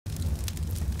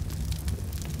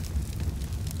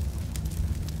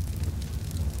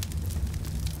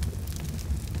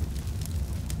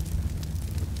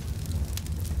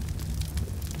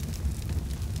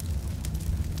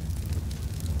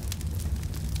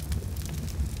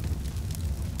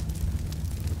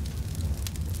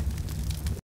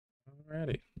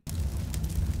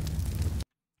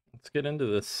Let's get into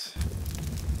this.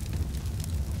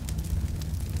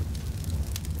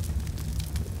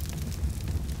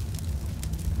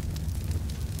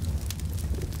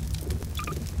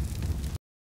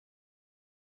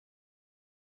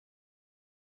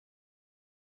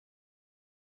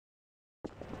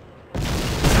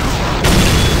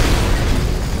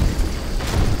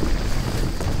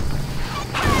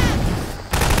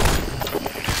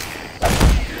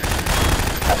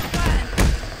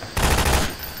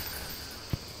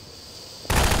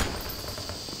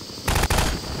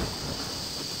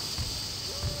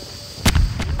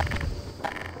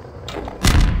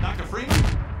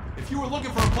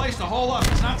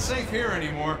 Safe here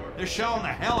anymore. They're shelling the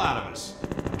hell out of us.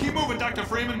 Keep moving, Dr.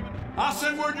 Freeman. I'll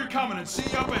send word you're coming and see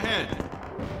you up ahead.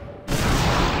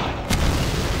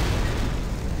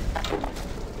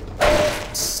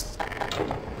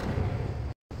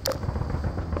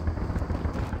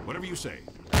 Whatever you say.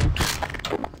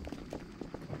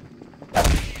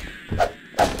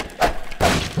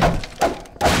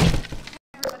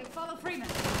 Everybody follow Freeman.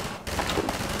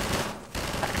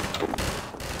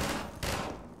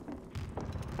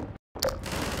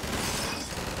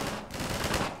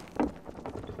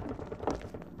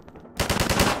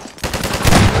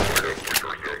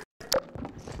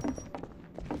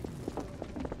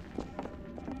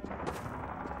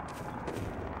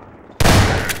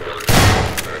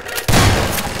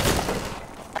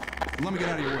 Let me get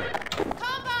out of your way.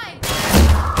 Combine!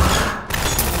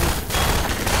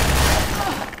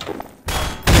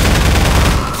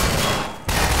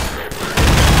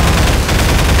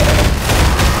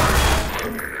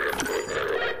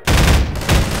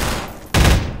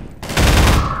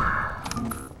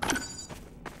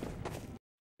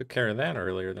 Took care of that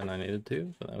earlier than I needed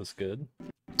to, so that was good.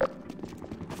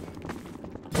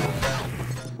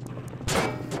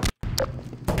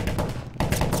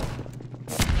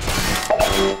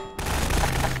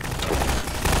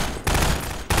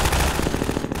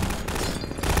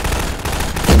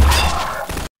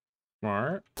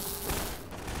 Smart.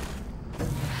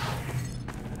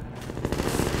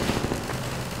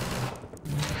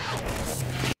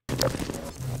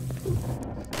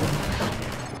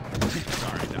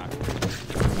 Sorry, Doc.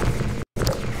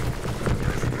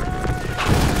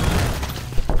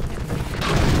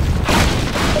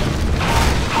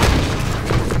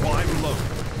 Well, I'm loaded.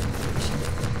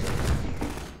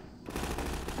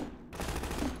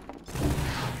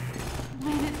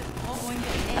 When is it all going to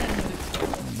end?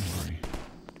 Don't worry.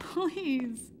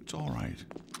 Please. It's all right.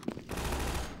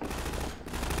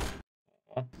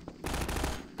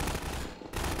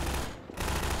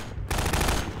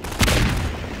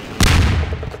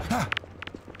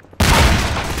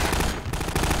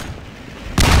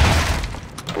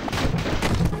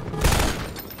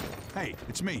 Hey,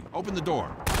 it's me. Open the door.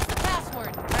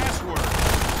 Password. Password.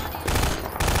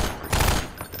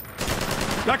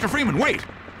 Dr. Freeman, wait!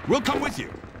 We'll come with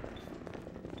you.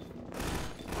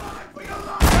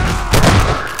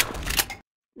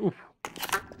 Oof.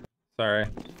 Sorry.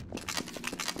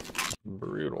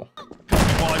 Brutal.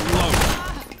 While I reload.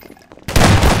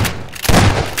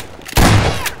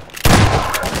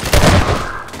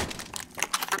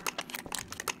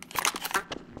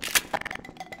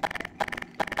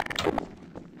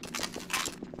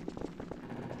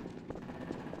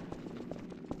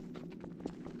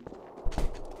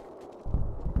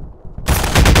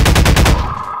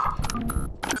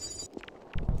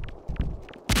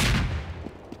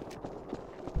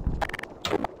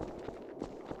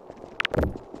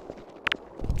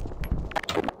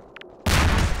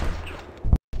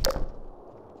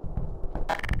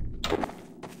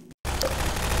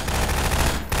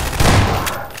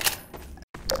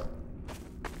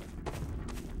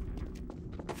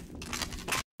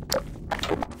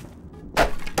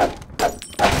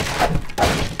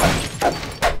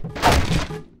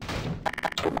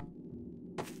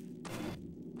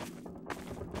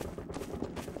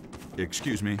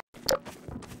 Excuse me.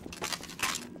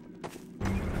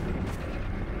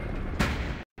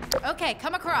 Okay,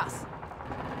 come across.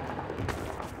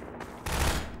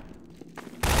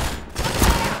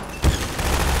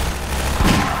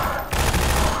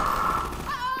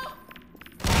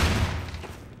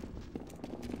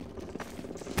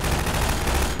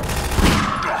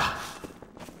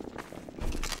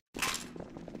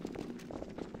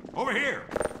 Over here.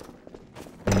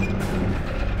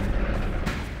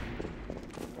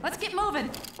 Let's get moving.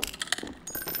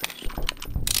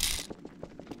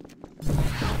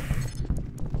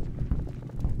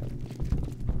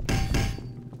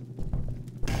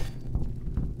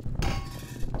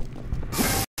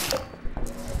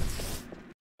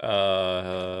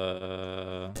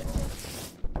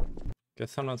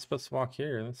 Guess I'm not supposed to walk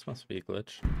here. This must be a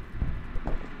glitch.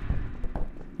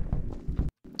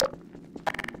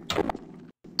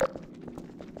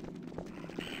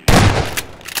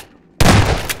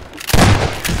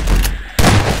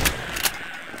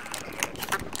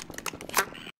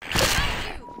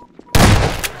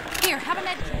 Here, have a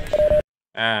med kit.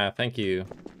 Ah, thank you.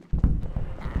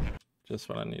 Just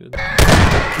what I needed.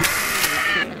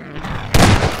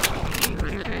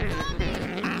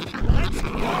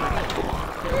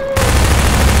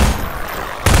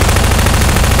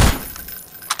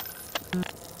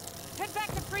 Head back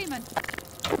to Freeman.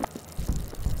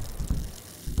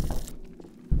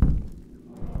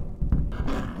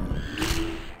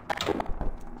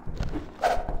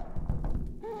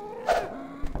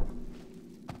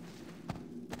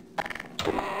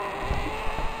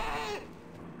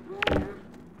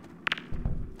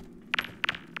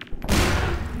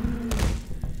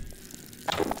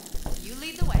 You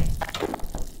lead the way.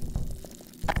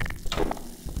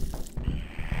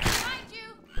 Behind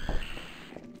you.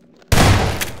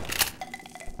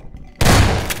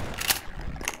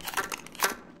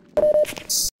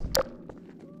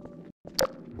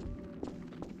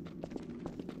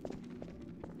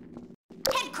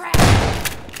 Head crash.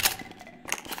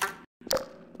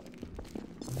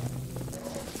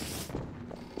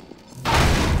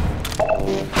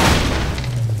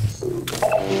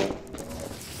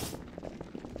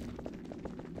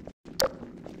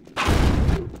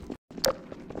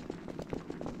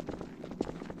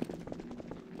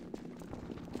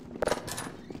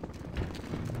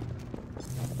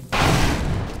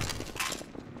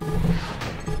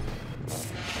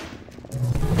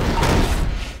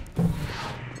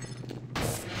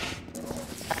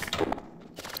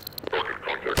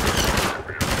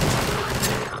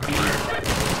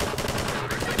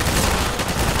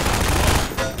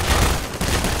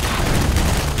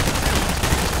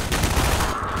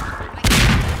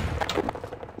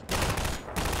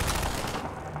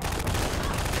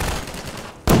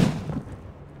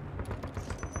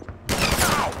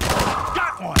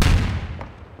 Got one!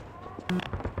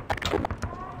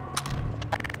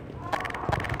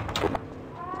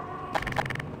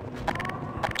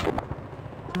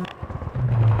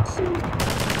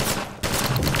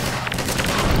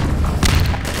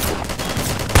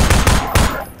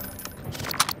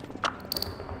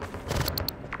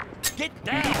 Get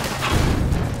down!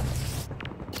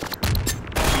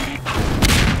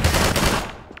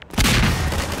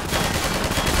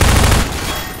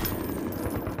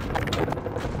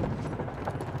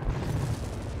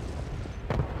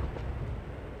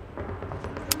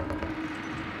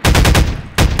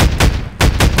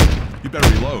 You better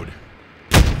reload.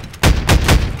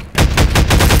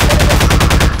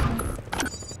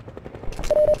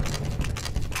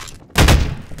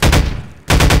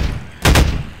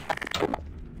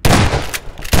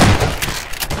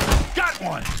 Got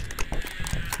one!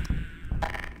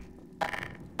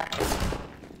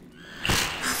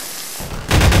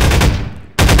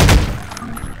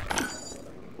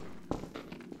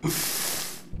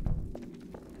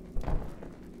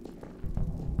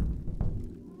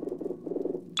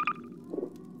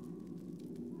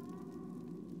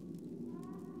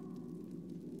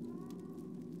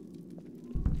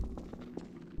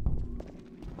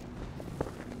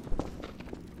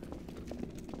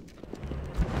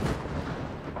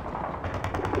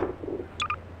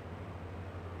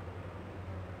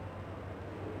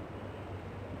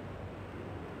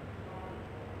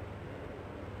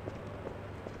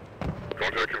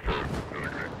 Contact confirmed.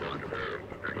 Designated mark at hand.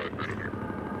 Inside perimeter.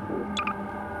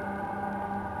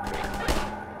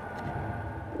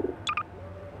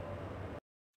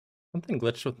 Something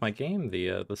glitched with my game.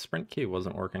 The sprint key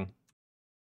wasn't working.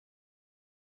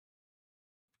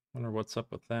 Wonder what's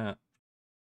up with that.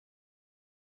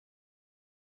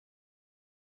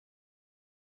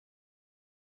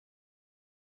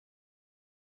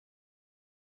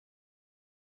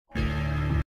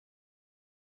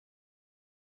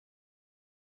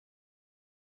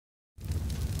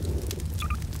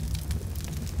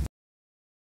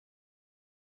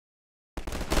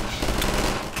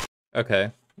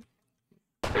 Okay.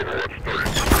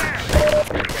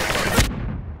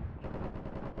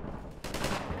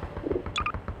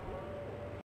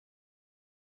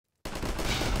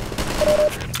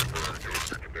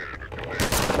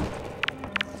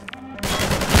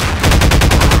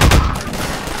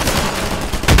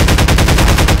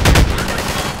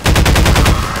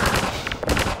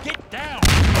 Get down!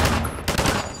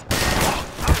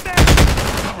 Up there!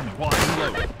 Cover me while I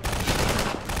reload.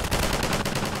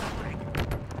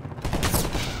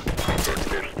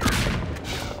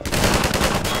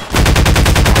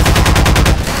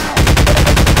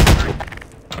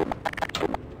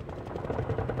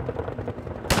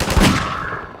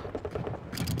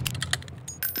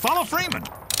 Follow Freeman.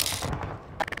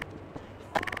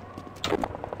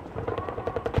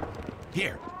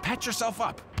 Here, patch yourself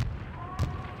up.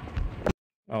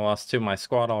 I lost 2 of my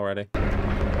squad already.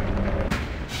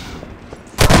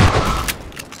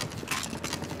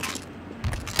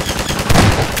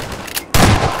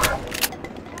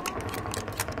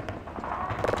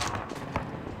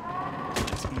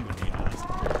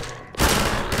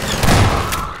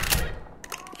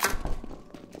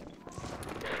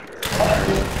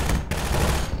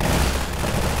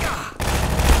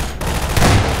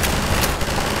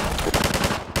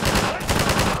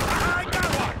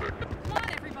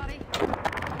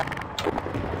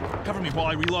 Cover me while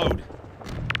I reload.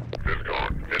 It's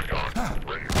gone. It's gone.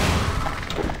 Ready.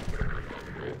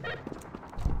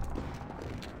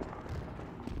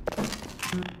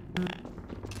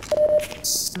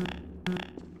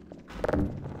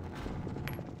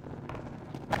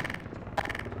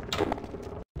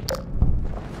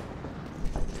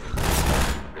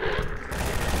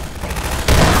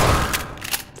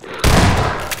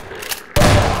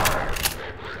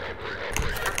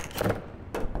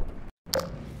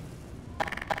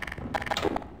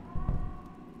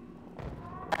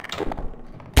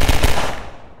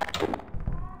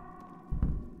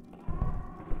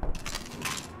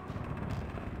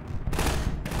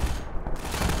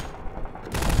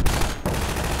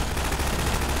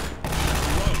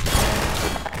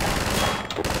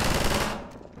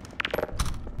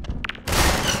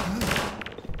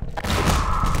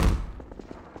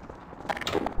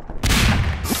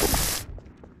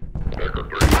 Sector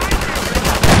 3.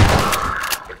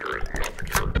 Sector is not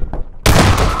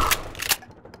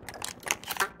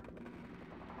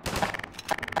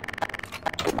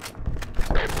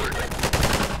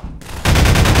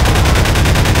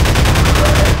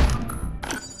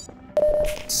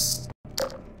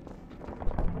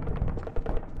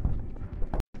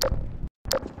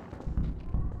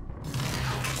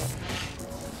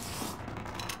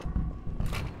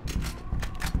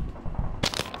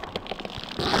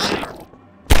secure.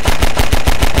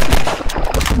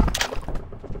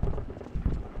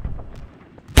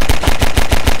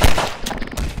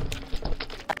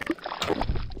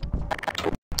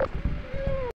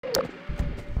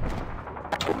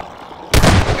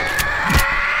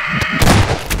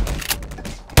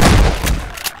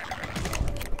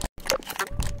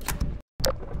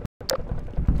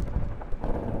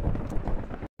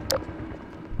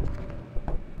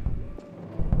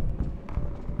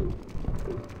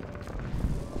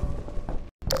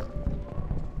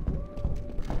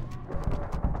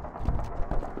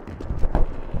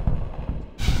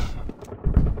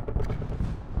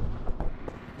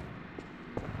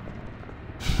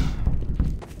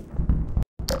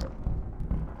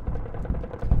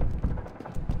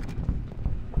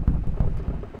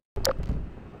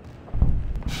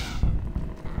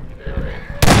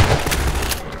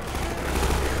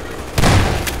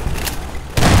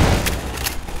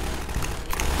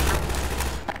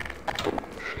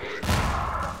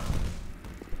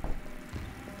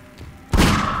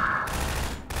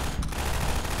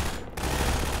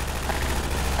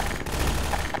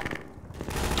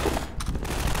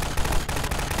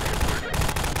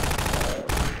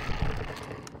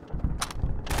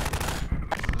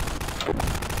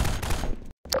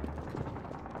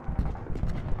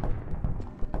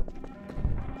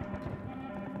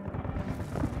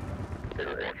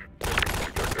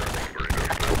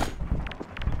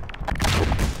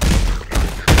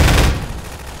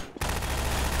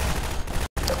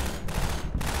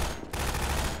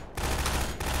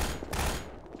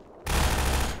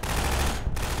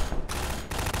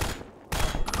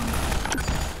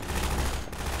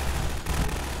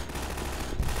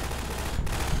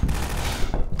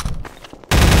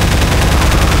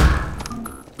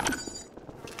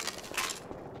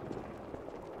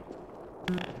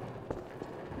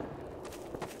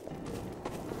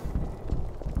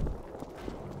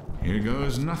 Here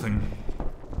goes nothing.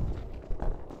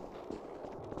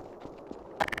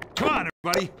 Come on,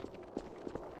 everybody!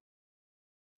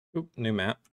 Oop, new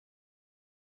map.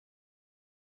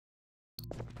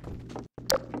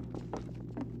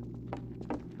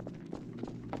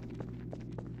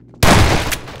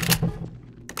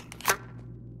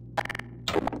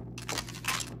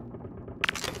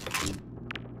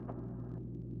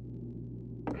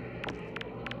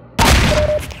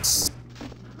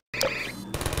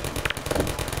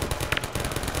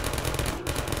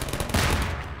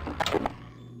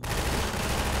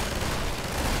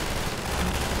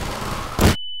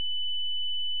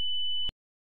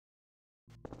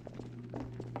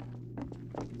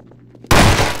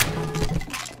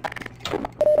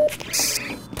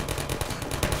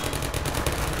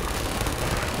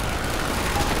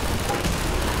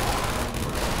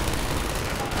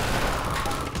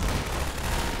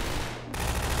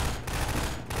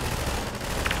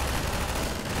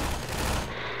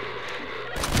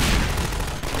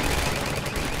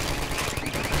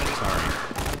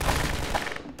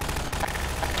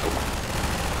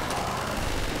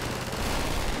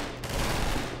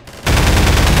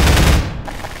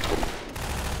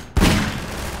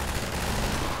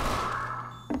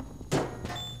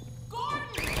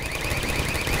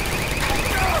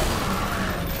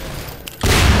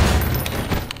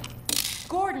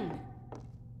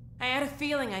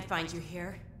 feeling I'd find you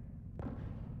here.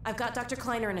 I've got Dr.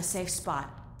 Kleiner in a safe spot.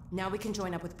 Now we can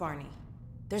join up with Barney.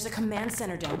 There's a command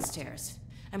center downstairs.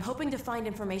 I'm hoping to find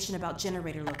information about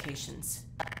generator locations.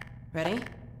 Ready?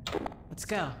 Let's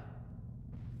go.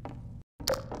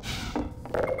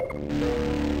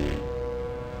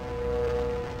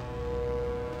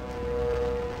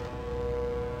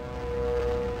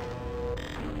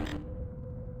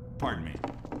 Pardon me.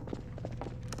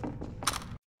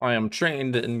 I am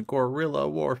trained in guerrilla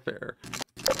warfare.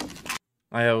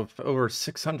 I have over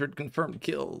 600 confirmed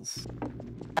kills.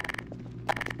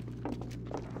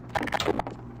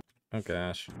 Oh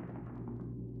gosh.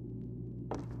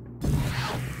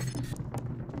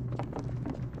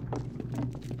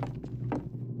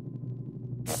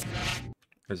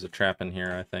 There's a trap in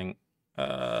here, I think.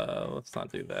 Let's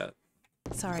not do that.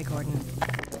 Sorry, Gordon.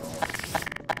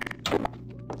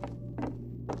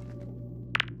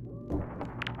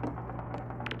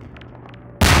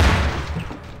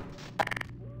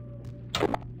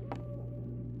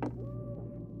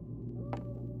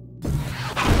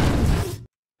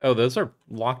 Oh, those are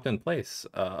locked in place.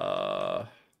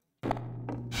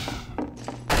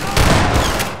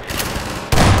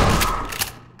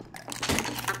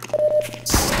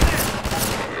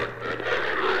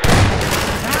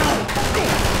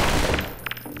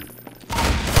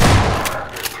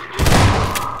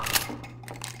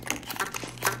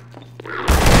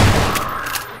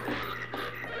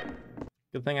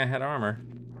 Good thing I had armor.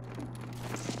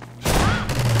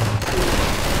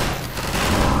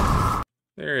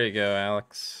 There you go,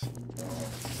 Alex.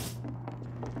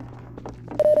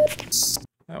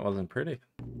 That wasn't pretty.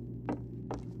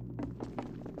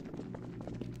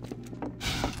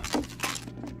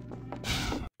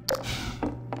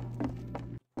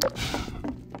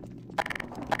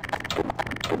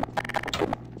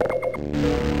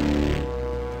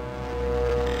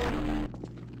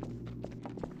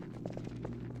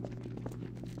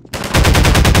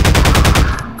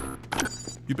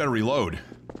 You better reload.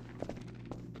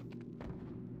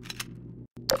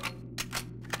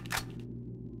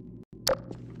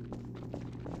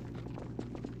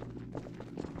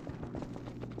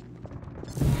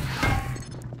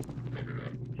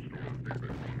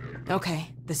 Okay,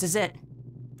 this is it.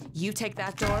 You take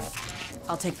that door,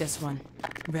 I'll take this one.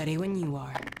 Ready when you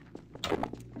are.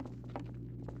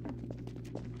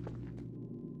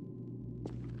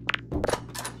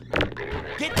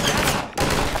 Get down!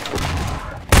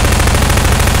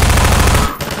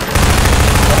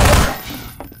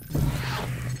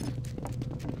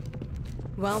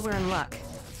 Well, we're in luck.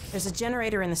 There's a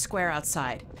generator in the square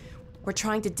outside. We're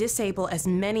trying to disable as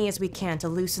many as we can to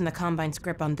loosen the Combine's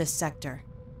grip on this sector.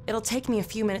 It'll take me a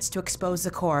few minutes to expose the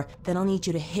core, then I'll need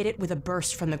you to hit it with a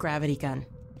burst from the gravity gun.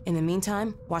 In the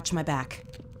meantime, watch my back.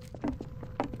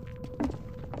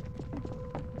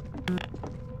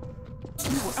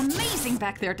 You were amazing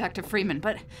back there, Dr. Freeman,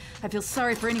 but I feel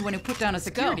sorry for anyone who put down a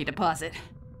security deposit.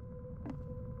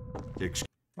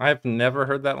 I've never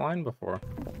heard that line before.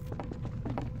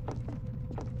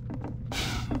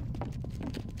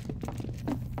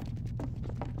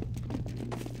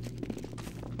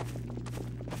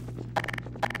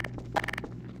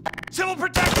 Civil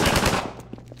protection!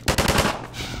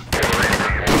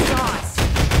 Jaws!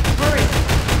 Hurry!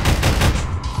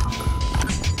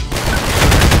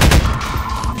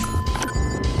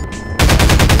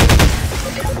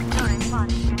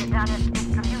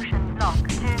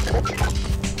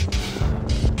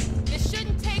 This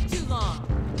shouldn't take too long.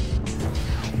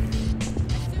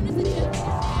 As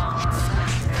soon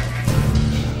as the generator's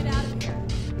down, get out of here.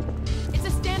 It's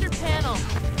a standard panel.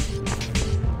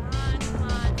 Come on, come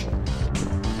on.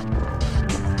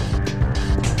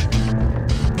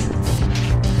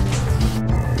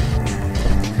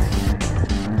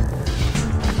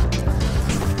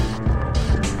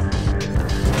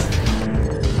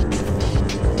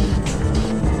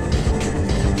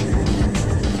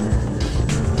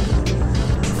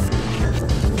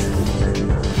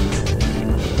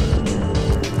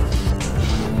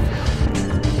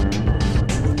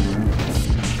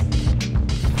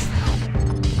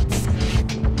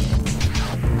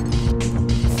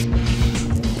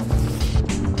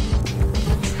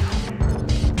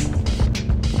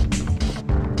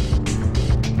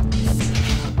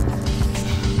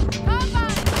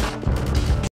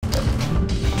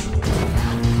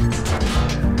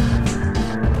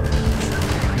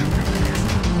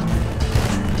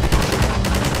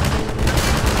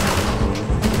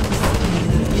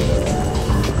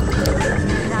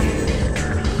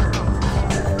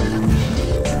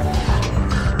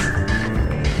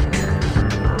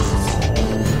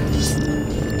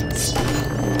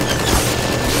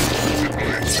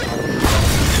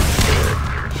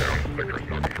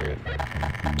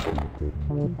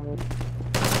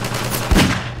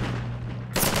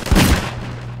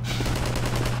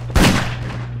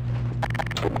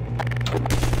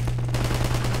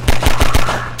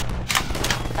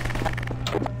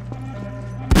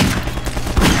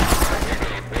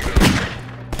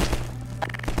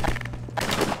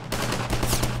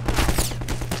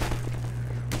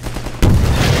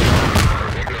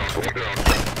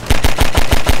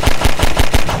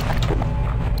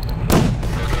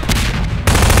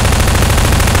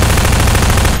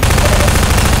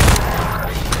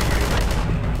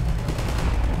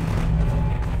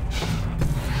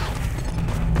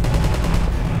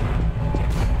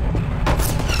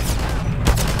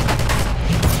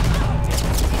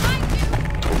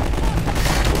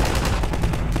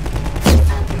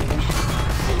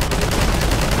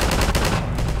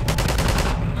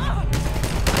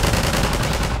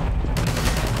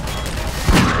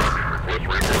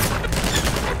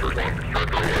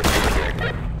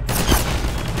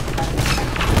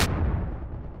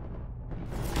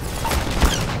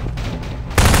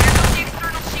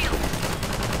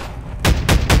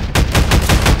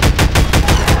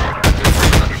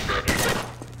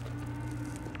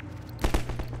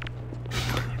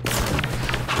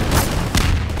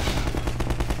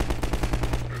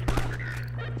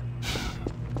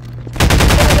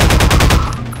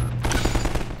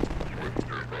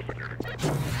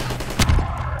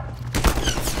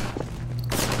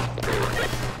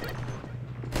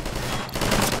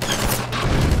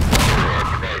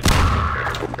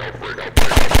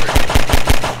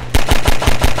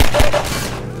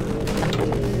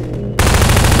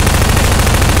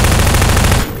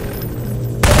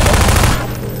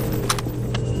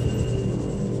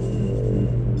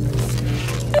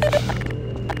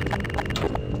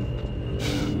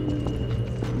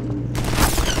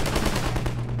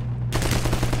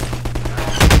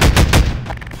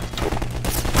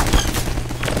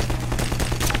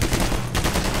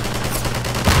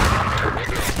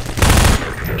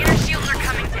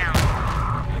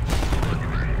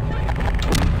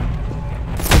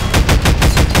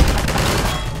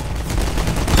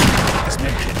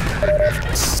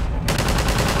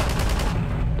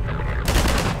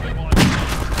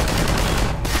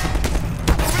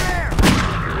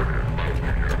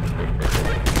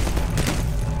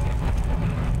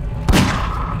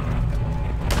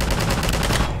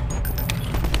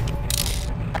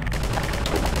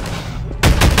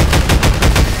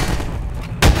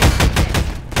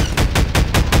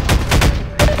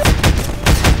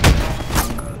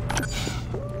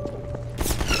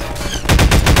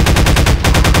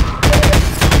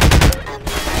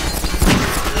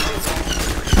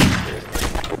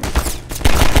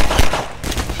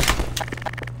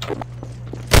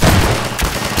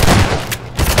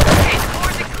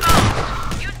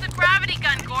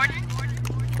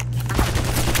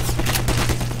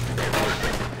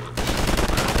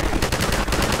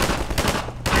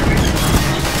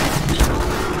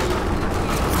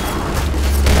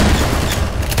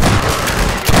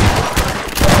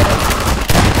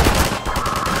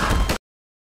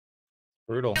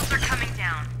 Brutal. Shields are coming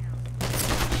down.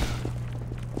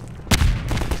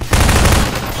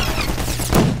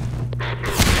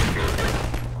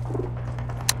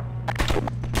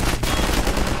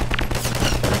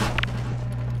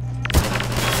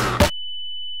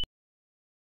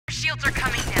 Shields are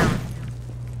coming down.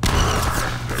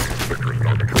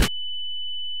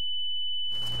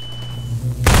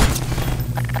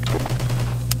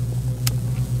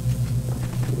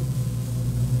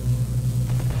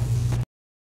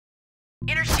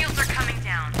 Inner shields are coming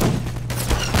down.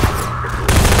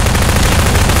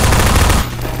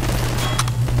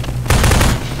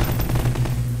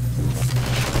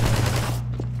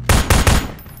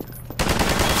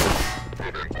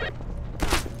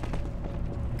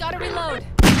 Gotta reload.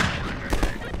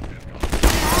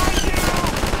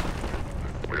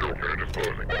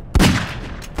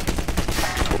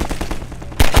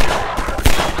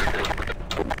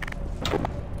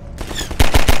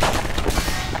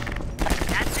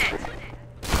 That's it.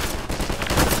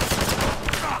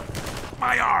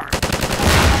 My arm!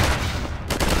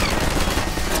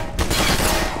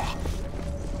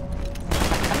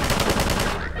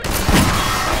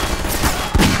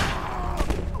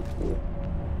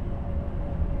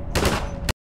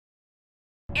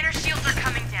 Inner shields are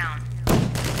coming down.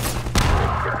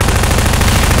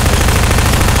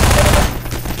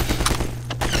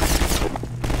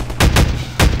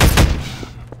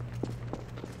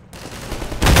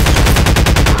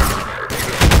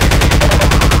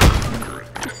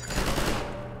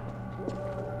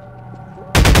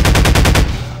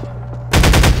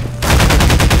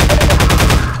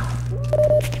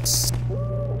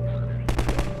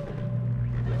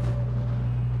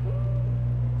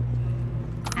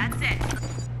 That's it.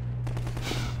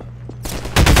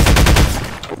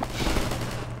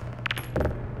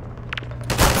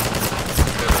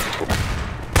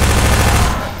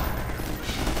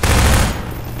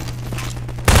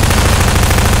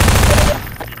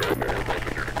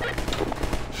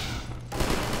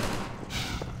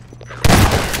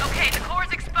 Okay, the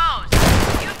core's exposed.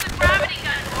 Use the gravity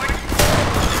gun, Gordon.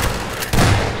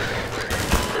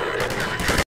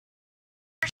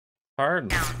 Hard.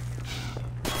 Down.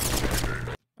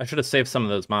 I should have saved some of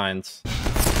those mines.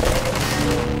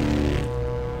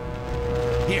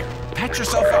 Here, patch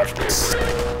yourself up. That's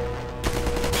it.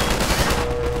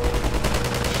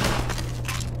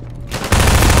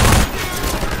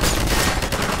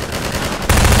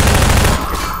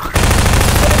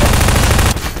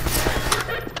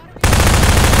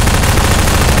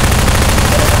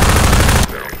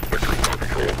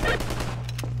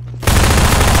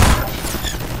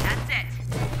 Contact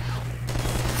confirmed.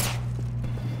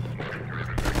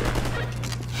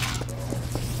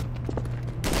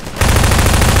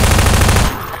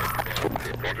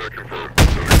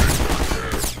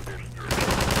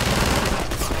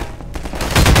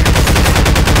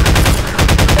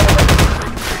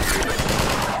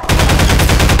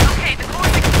 Okay, the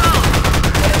core's exposed.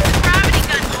 Use the gravity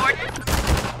gun, Gordon.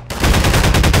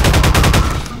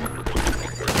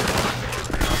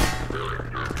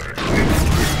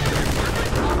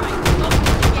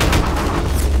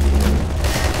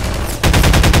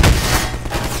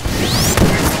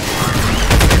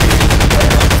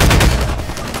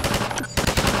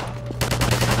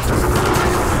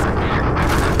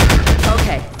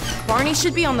 Okay, Barney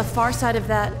should be on the far side of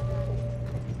that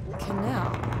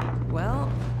canal.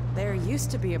 Well, there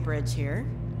used to be a bridge here.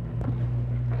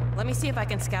 Let me see if I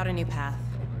can scout a new path.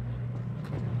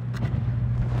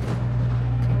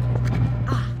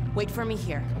 Ah, wait for me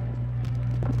here.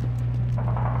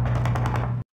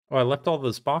 Oh, I left all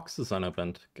those boxes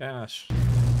unopened. Gosh.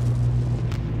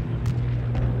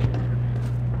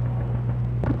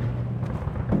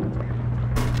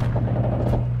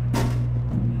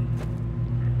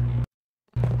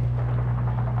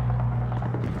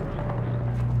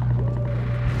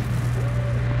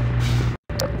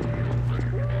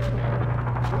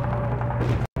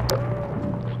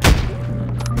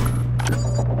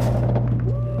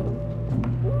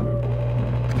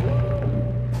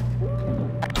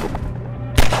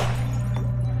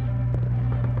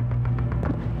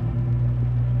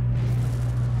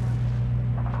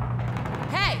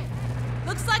 Hey!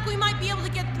 Looks like we might be able to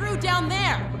get through down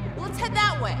there. Let's head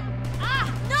that way. Ah,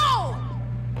 no!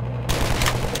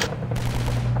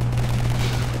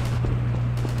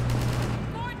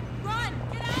 Gordon, run!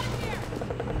 Get out of here!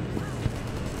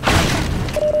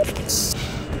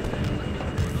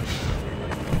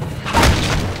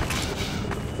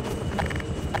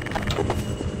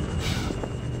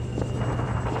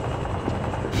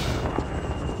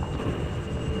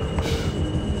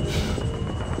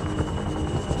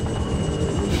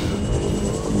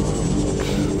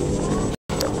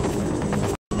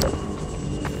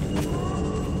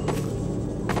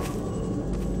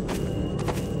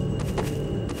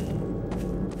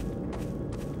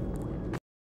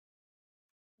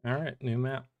 Alright, new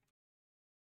map.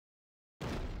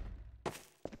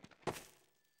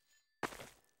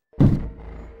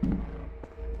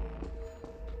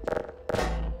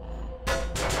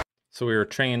 So we were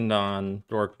trained on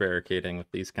door barricading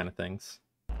with these kind of things.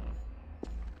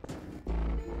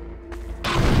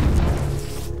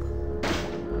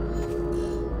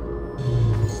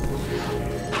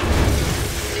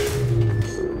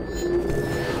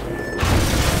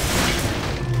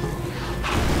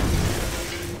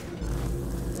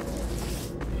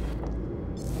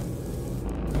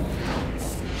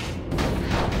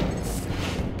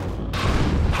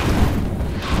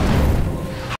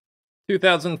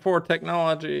 ...2004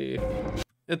 technology.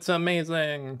 It's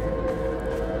amazing.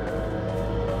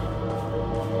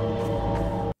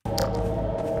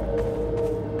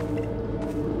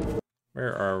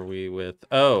 Where are we with...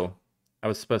 Oh, I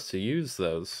was supposed to use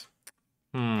those.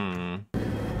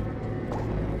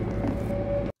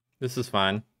 This is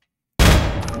fine.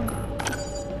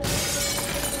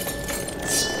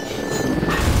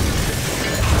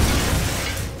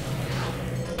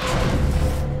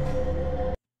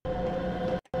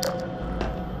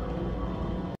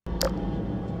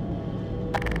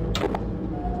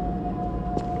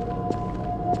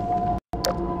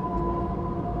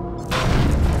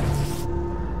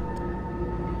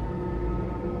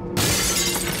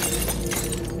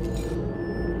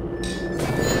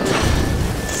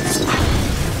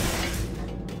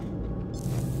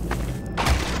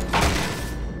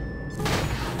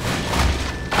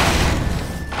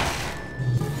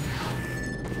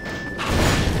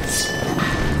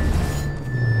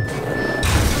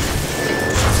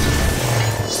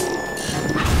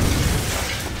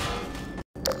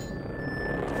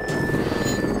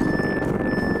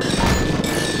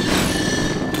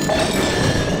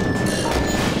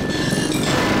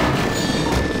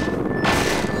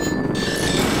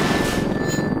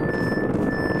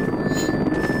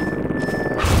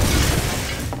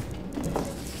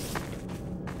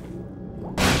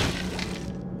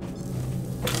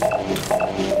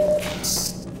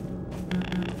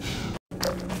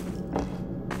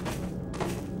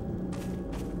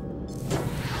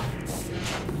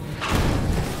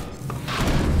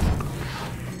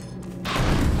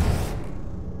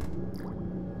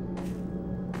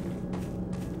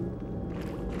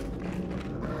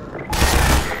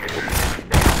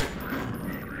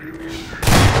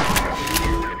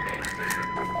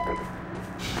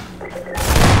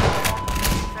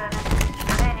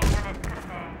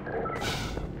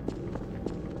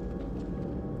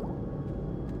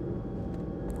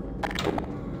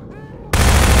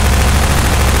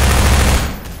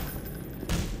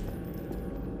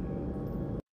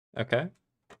 Okay.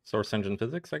 Source engine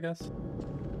physics, I guess.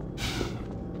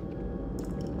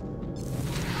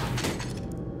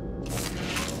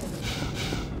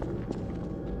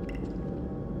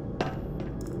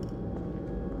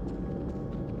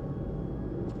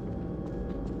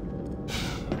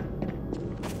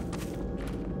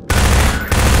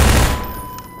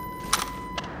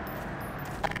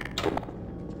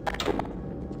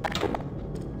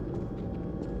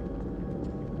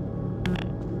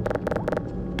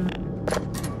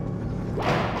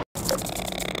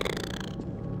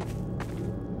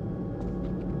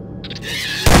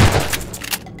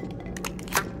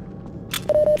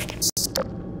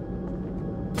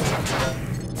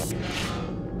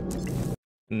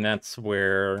 And that's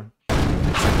where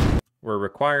we're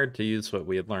required to use what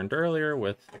we had learned earlier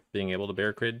with being able to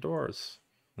barricade doors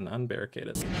and unbarricade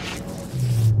it.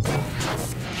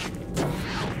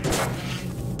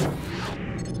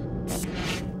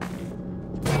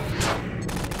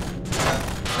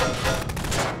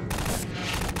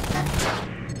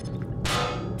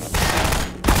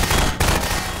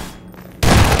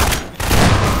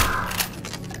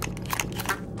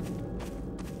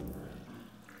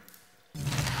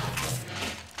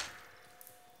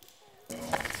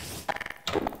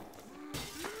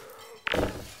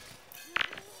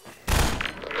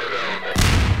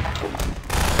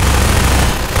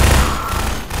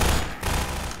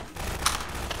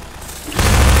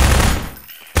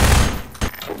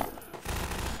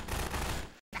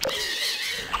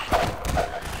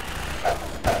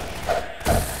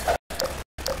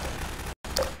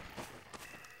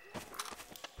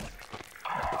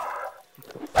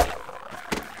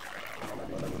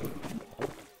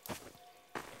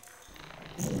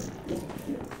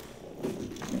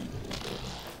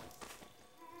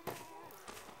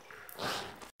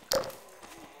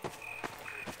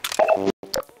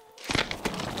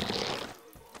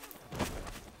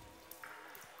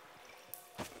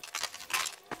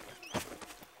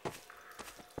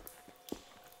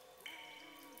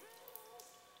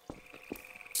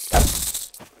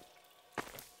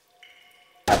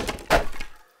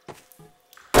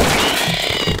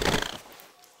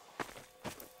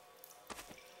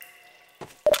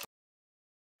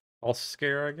 false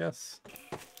scare, I guess.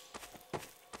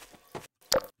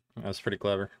 That was pretty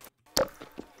clever.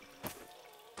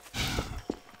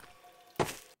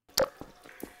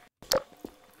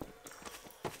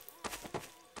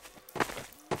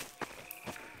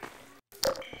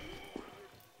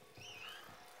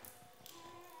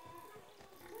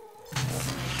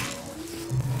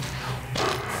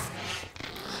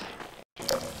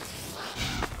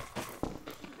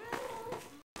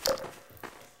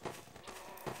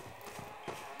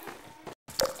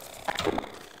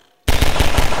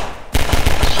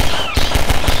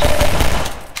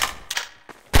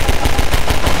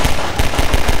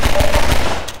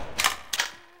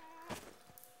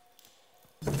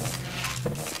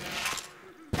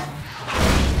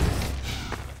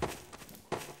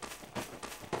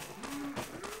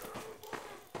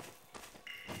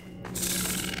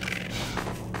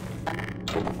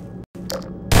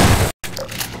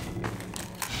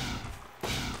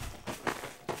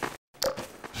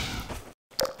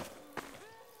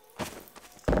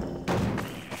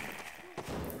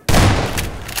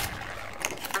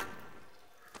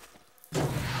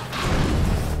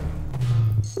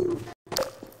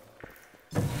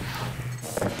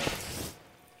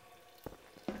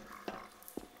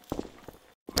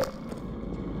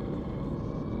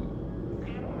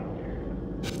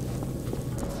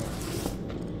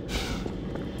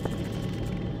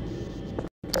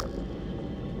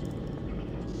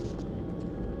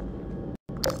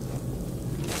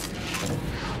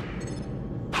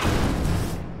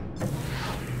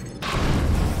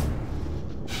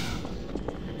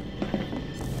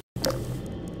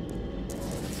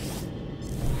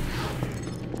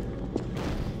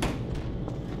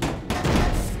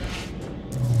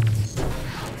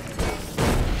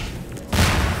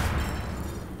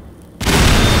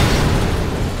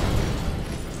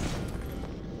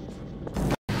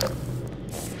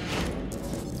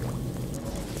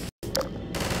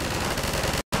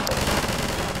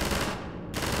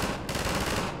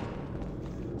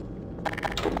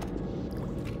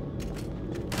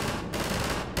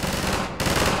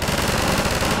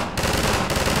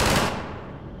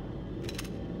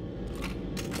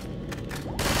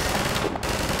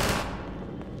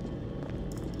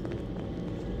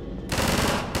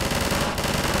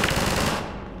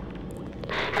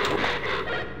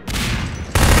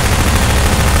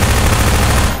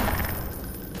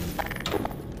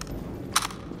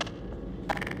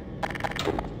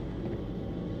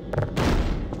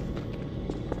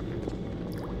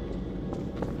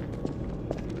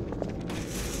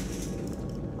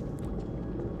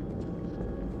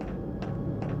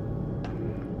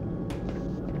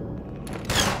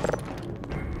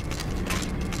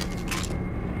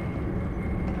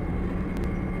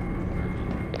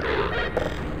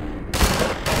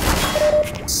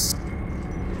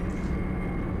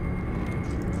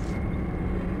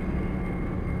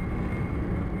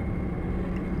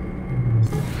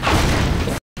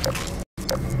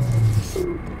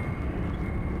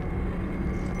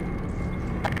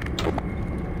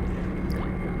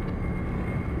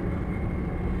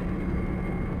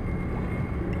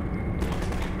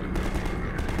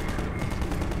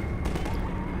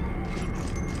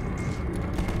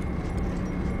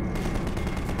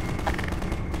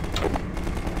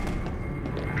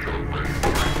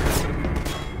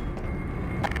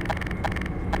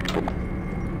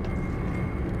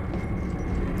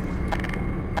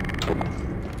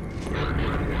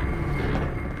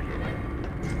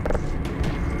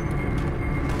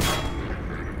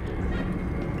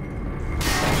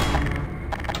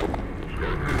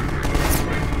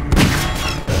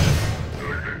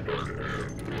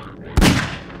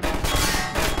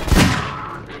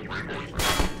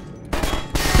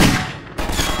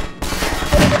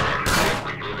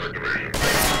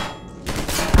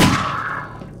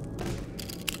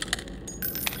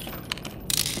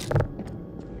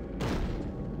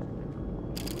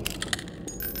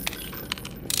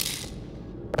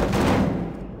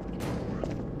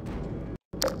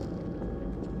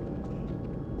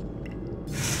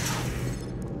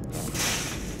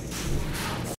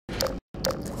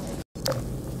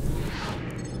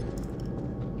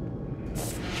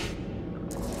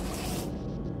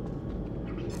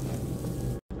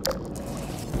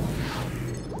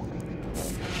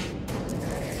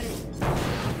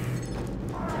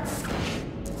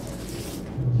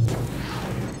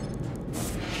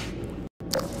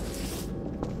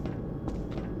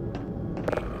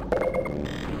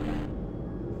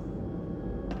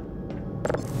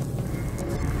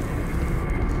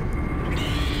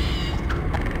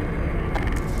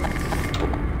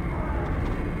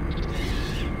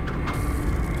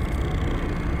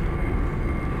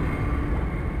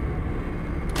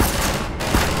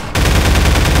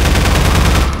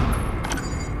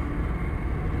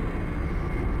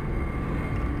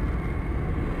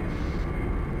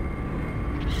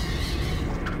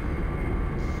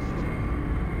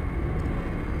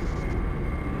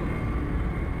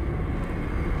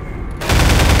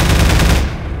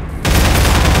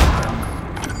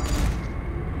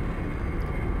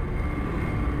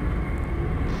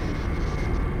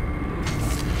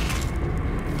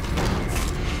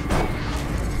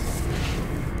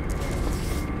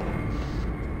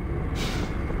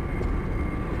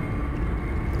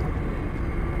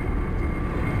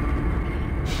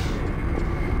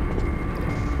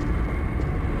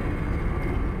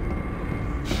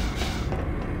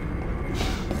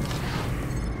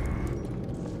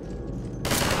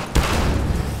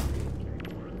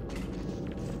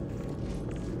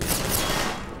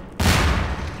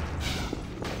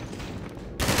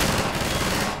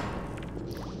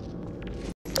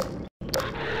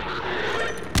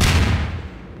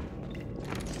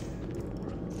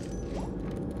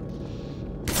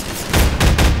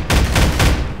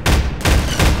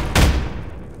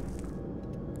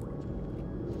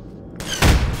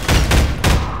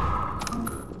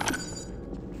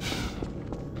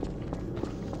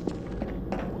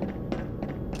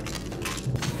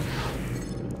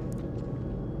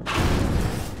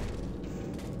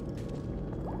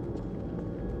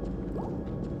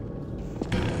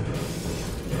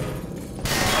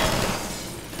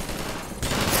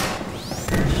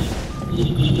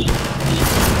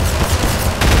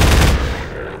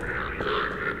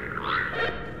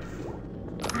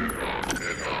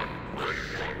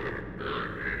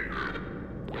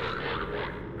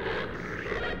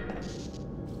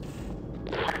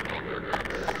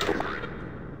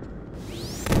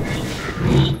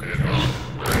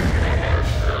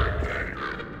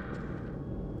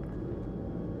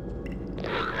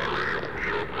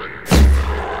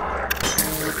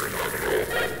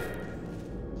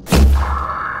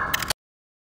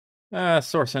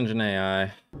 Source Engine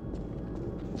AI.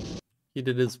 He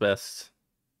did his best.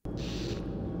 Did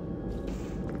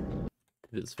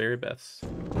his very best.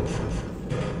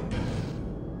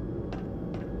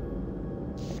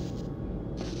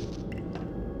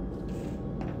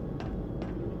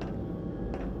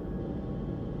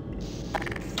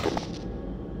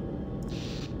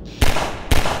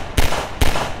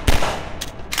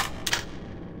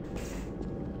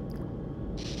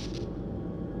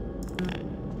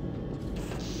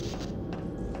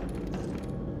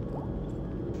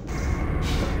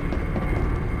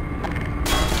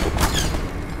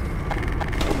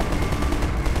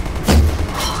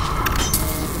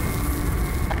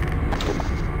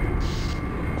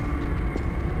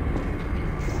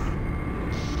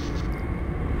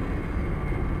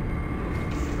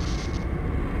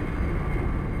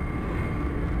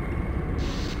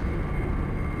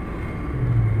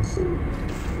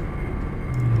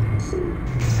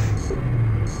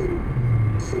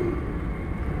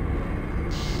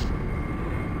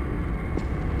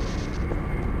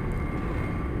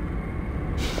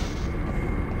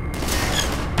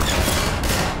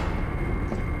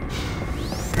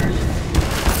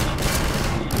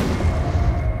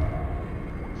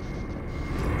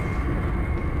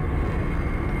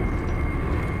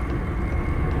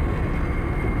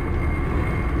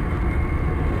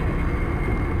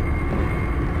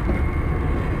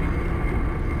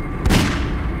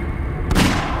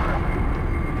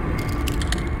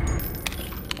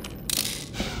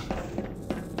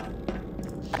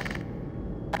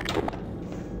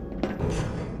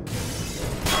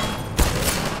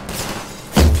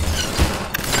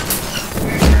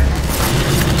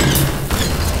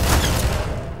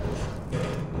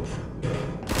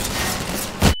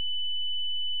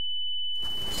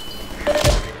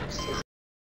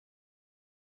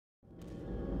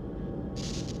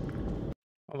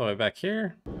 All the way back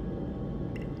here.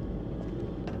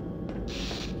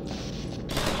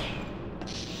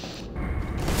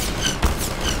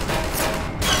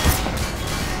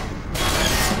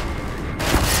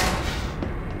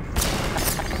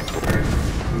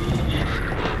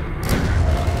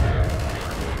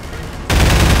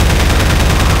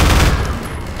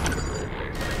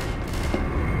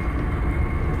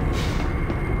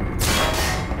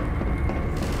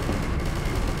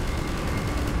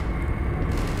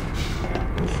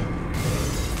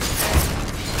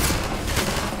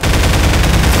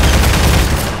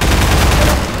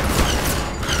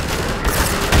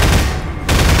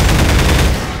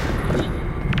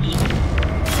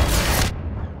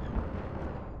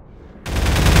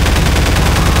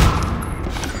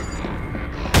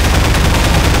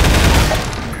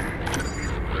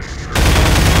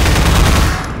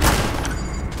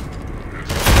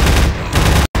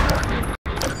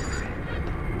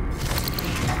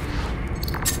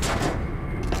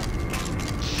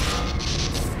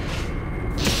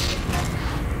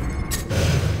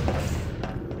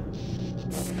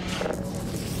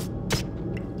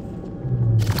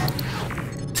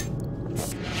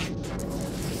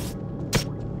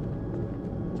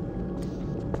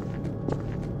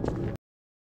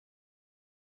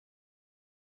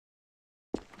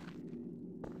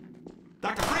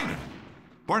 Dr. Freeman!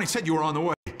 Barney said you were on the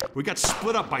way. We got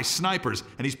split up by snipers,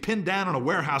 and he's pinned down in a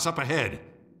warehouse up ahead.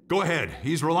 Go ahead,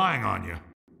 he's relying on you.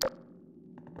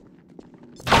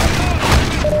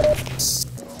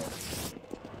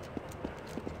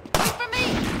 Wait for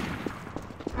me!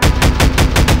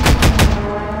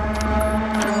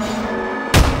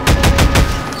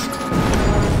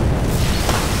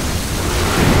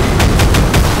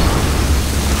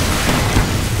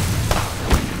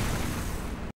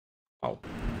 Oh.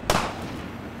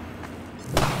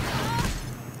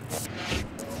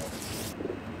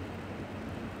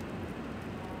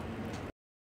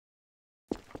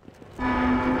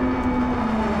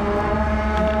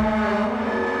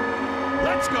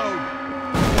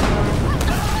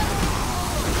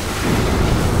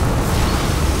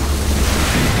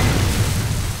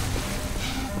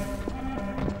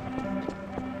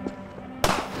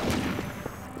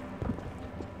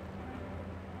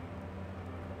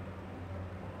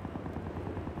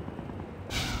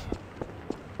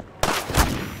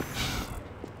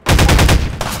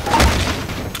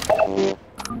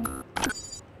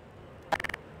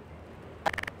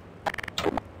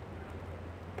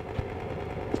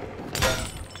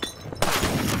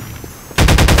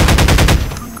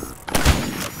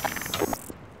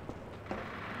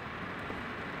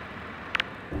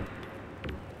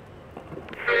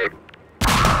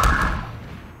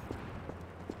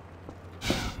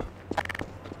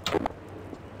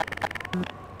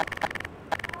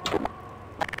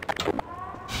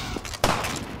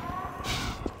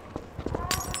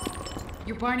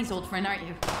 Barney's old friend, aren't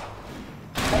you?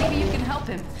 Maybe you can help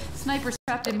him. Snipers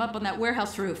trapped him up on that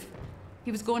warehouse roof.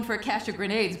 He was going for a cache of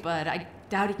grenades, but I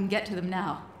doubt he can get to them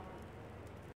now.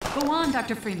 Go on,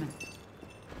 Dr. Freeman.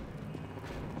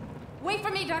 Wait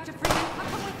for me, Dr. Freeman. I'll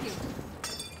come with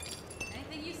you.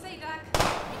 Anything you say, Doc.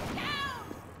 Get down!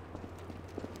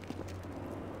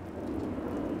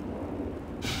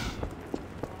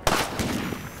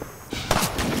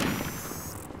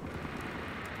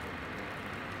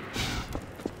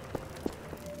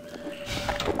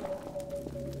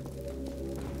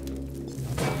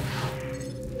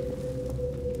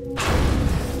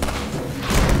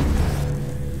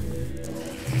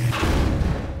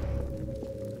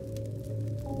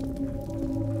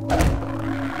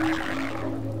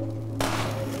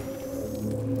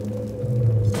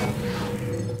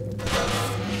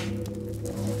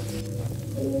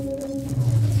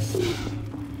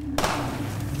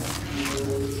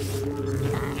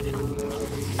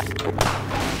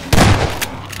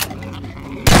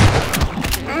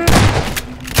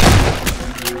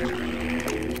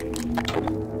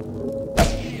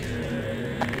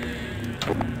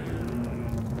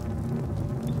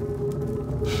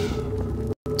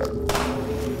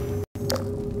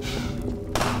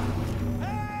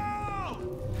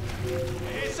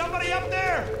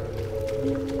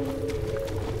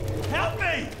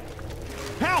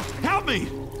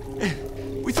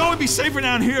 Be safer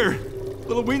down here.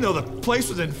 Little we know the place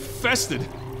was infested.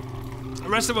 The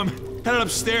rest of them headed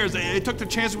upstairs. They took their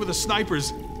chances with the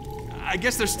snipers. I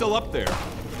guess they're still up there.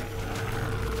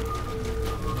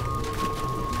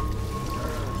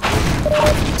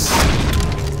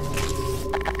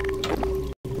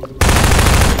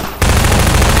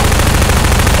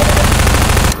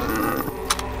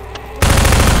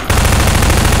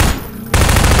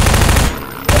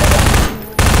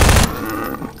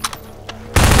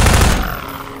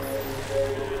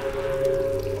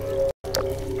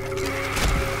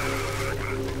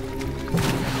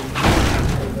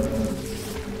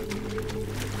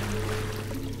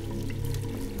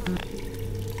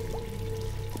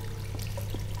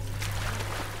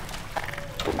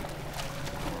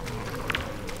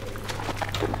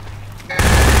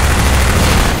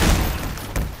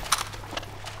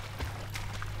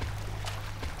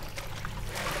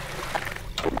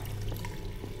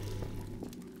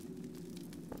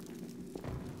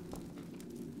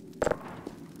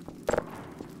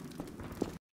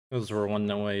 Those were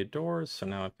one-way doors, so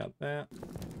now I've got that.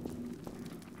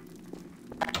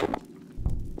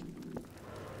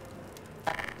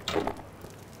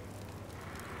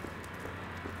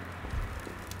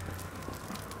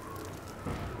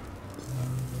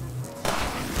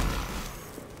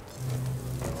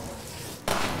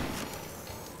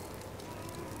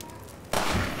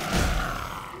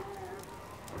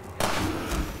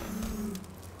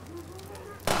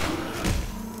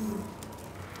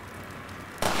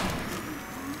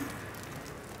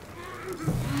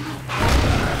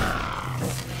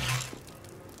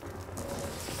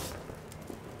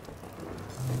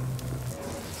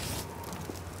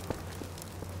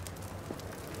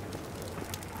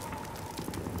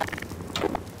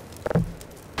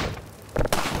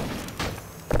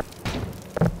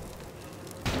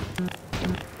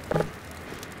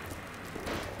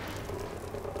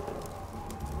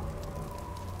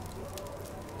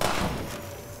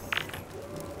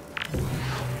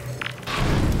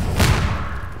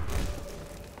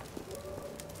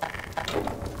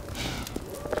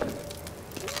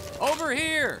 Over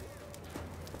here!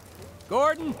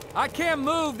 Gordon, I can't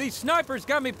move. These snipers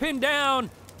got me pinned down.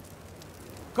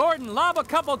 Gordon, lob a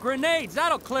couple grenades.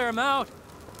 That'll clear them out.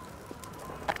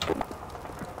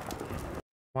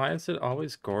 Why is it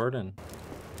always Gordon?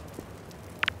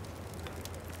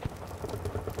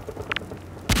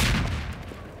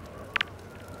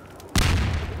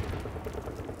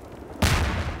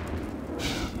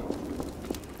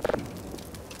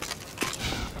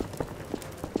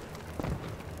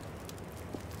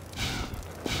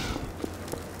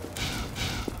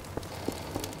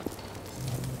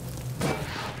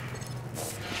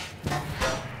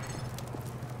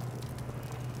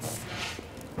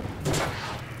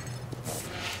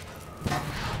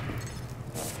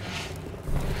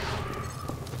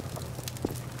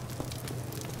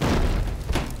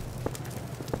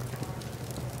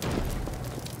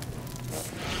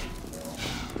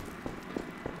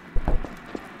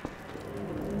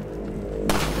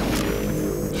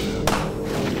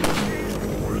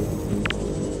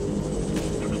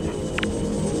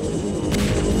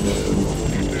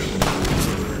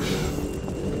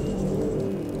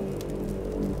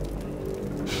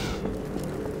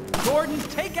 Gordon,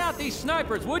 take out these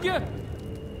snipers, would you?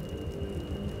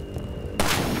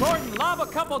 lob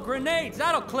a couple grenades.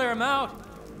 That'll clear them out.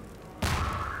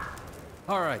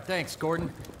 All right, thanks,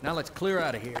 Gordon. Now let's clear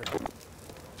out of here.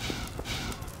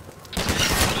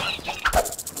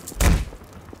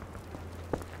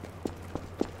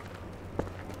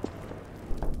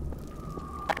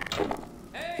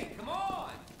 Hey, come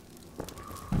on!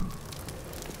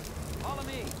 Follow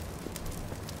me.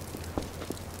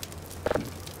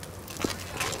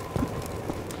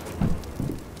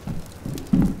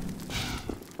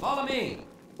 Follow me.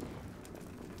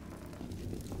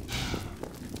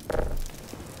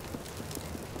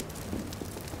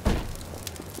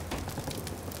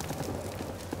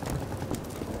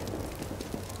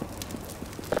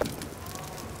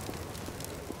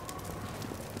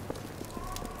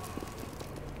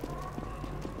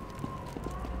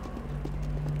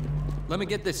 Let me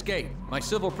get this gate. My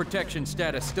civil protection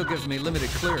status still gives me limited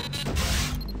clearance.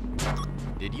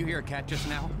 Did you hear a cat just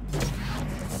now?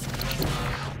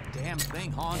 Damn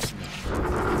thing haunts me.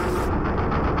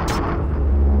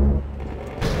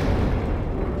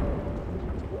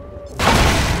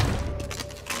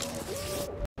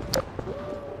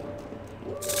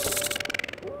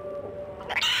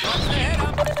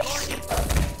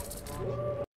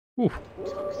 Oof.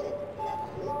 Toxic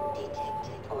levels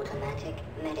detected. Automatic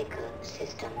medical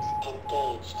systems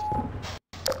engaged.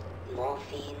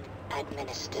 Morphine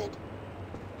administered.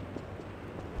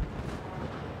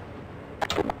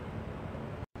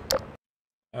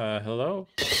 Hello?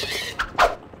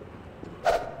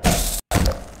 I'd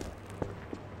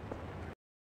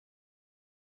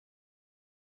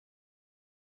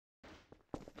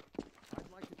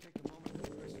like to take a moment to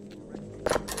express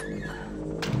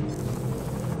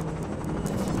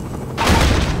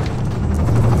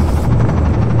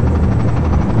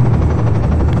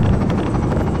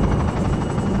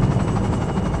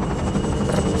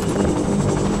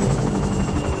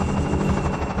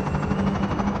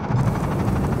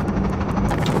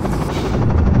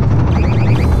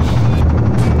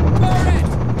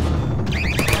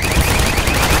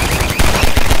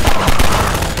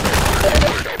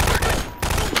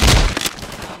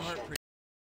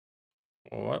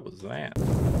What was that?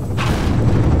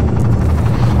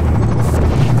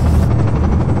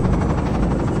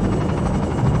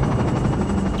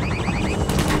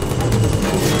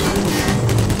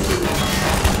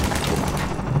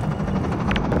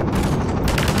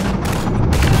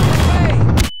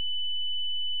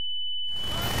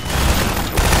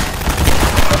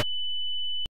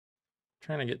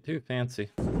 Trying to get too fancy.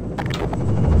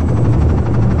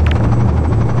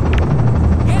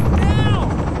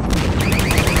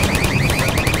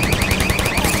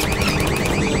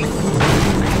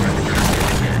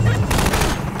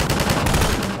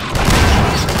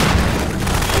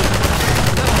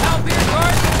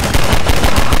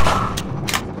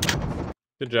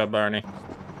 Good job, Barney.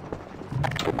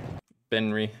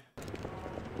 Benry.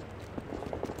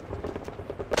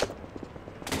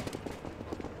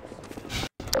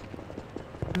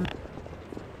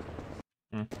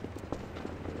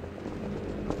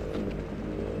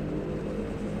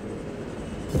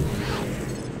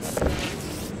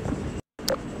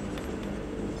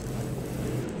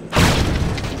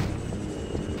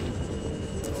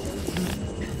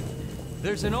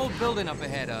 There's an old building up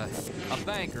ahead, a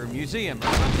bank or a museum or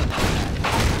something like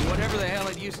that. Whatever the hell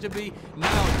it used to be,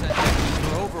 now it's a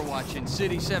headquarters for Overwatch in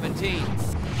City 17.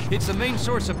 It's the main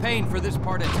source of pain for this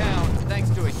part of town, thanks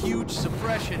to a huge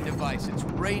suppression device. It's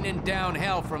raining down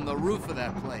hell from the roof of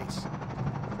that place.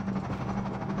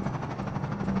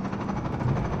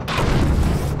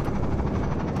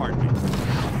 Pardon me.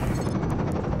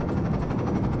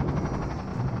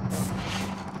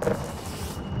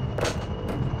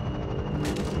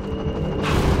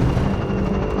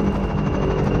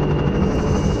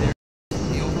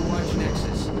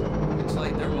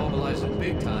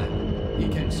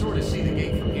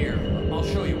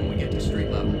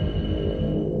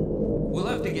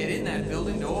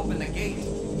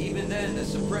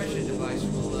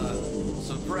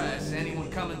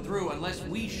 Unless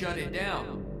we shut it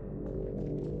down.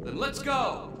 Then let's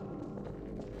go!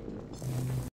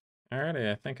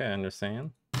 Alrighty, I think I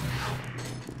understand.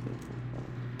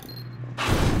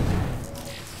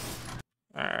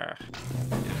 Ah.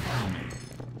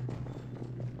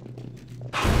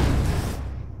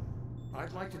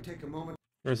 I'd like to take a moment.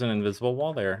 There's an invisible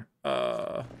wall there.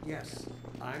 Yes,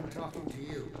 I'm talking to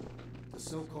you, the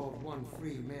so-called one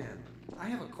free man. I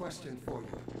have a question for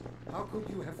you. How could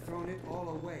you have thrown it all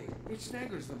away? It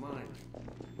staggers the mind.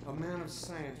 A man of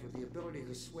science with the ability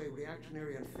to sway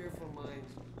reactionary and fearful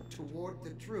minds toward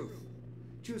the truth,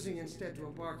 choosing instead to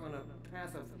embark on a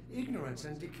path of ignorance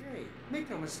and decay. Make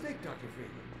no mistake, Dr.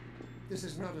 Friedman. This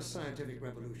is not a scientific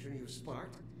revolution you've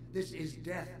sparked. This is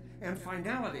death and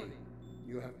finality.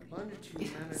 You have plunged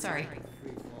humanity Sorry. into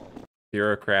free fall.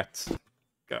 Bureaucrats.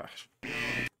 Gosh.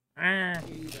 Ah.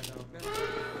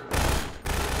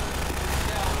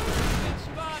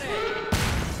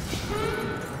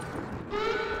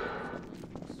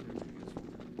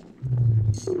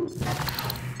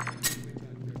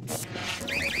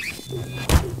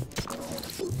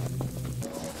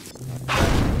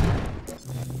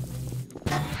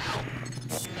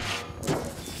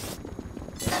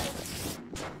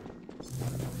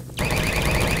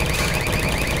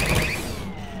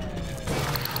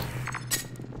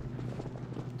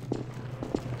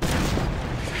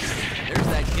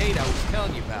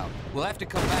 We'll have to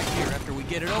come back here after we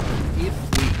get it open, if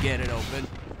we get it open.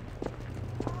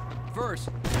 First,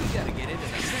 we gotta get into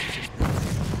the Nexus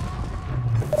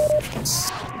building.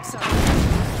 Sorry.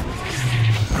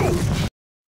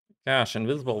 Gosh,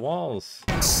 invisible walls.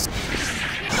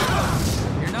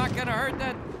 You're not gonna hurt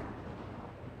that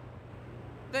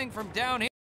thing from down here.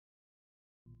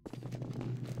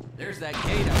 There's that gate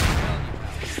I was telling you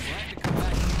about. We'll have to come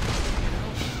back here.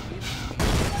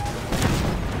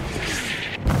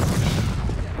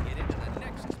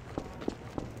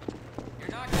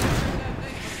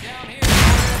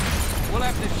 We'll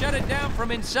have to shut it down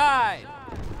from inside.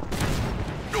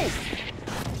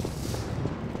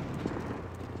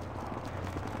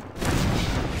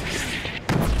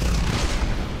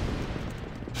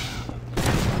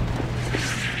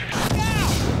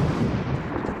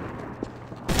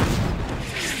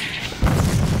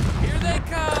 Here they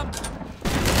come.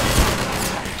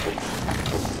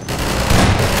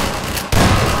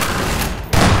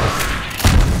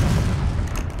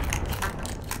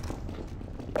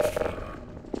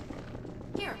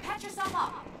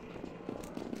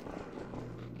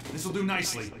 This'll do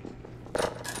nicely.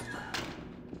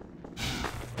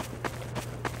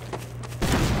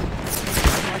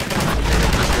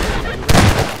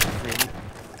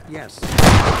 Yes.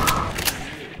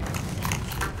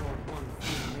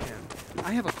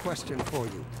 I have a question for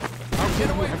you. How could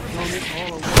you have thrown it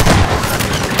all away?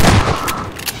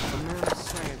 A man of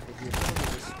science with the ability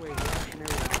to sway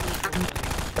reactionary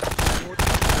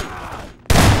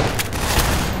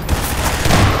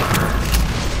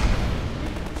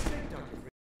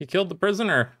He killed the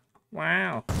prisoner.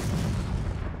 Wow.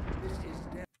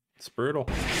 It's brutal.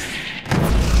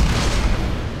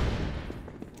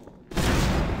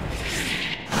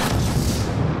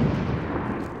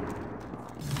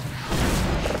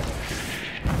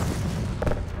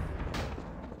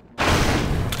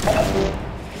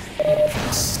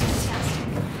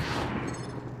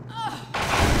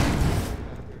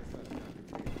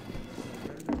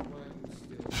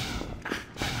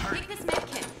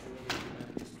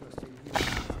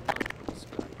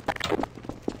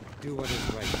 Do what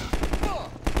is right.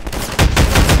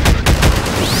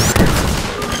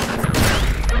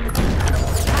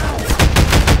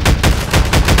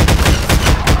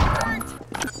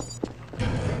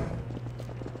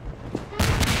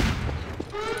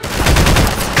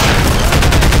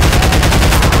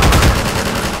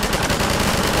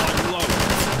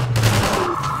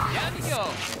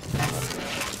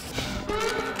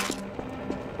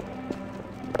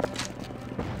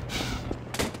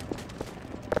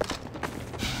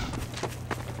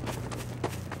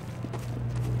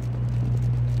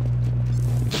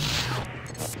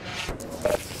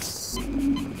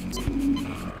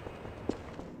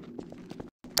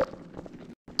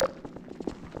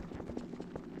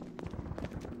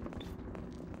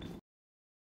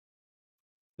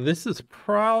 This is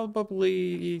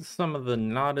probably some of the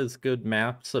not as good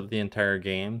maps of the entire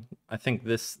game. I think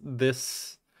this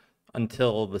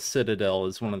until the Citadel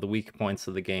is one of the weak points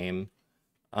of the game.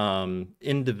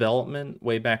 In development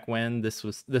way back when,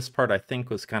 this part I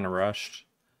think was kind of rushed,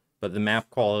 but the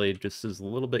map quality just is a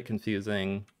little bit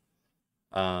confusing.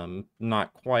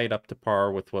 Not quite up to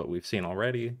par with what we've seen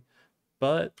already.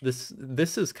 But this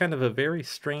is kind of a very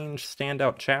strange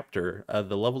standout chapter.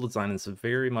 The level design is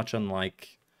very much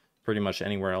unlike pretty much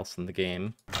anywhere else in the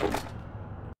game.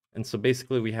 And so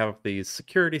basically we have these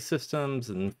security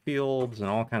systems and fields and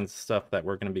all kinds of stuff that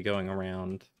we're going to be going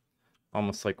around,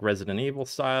 almost like Resident Evil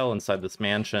style, inside this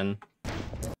mansion.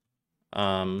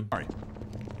 We're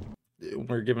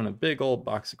given a big old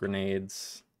box of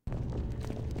grenades.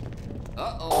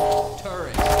 Uh-oh,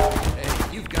 turret.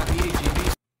 Hey, you've got the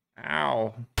AGV.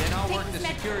 Ow. Then I'll work the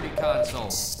security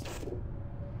console.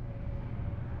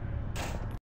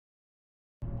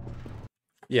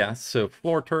 Yeah, so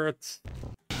floor turrets.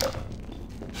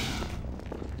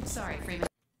 Sorry, Freeman.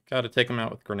 Gotta take them out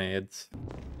with grenades.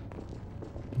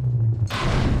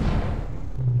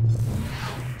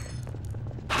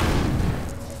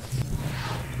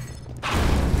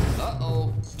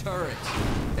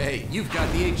 You've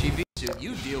got the HEV suit.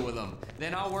 You deal with them.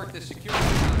 Then I'll work the security.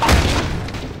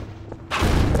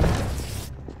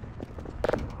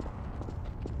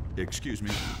 Excuse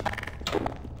me.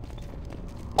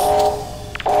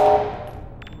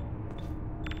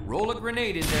 Roll a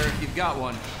grenade in there if you've got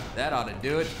one. That ought to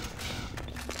do it.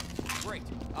 Great.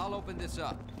 I'll open this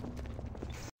up.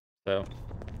 So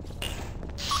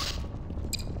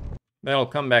that'll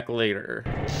come back later.